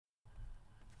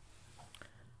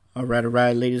All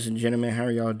right, ladies and gentlemen, how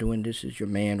are y'all doing? This is your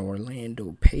man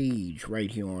Orlando Page right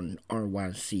here on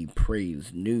RYC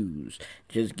Praise News.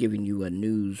 Just giving you a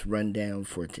news rundown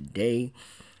for today.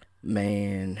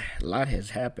 Man, a lot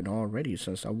has happened already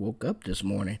since I woke up this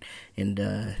morning, and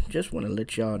just want to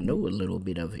let y'all know a little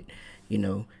bit of it, you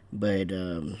know. But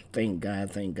thank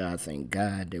God, thank God, thank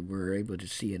God that we're able to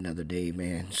see another day,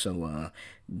 man. So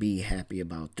be happy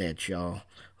about that, y'all.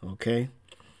 Okay.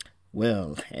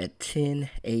 Well, at 10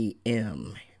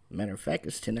 a.m., matter of fact,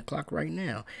 it's 10 o'clock right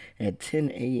now. At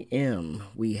 10 a.m.,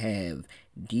 we have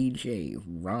DJ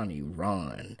Ronnie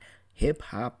Ron, Hip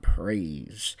Hop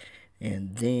Praise.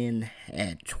 And then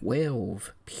at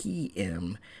 12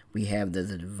 p.m., we have the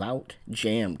Devout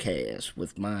Jamcast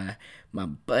with my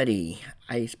buddy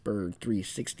Iceberg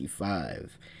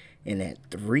 365. And at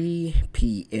 3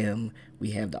 p.m.,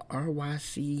 we have the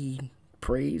RYC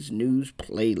Praise News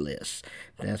playlist.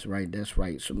 That's right, that's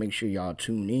right. So make sure y'all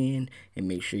tune in and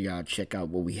make sure y'all check out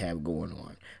what we have going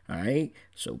on. All right?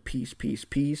 So peace, peace,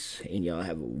 peace. And y'all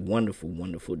have a wonderful,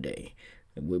 wonderful day.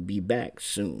 And we'll be back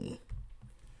soon.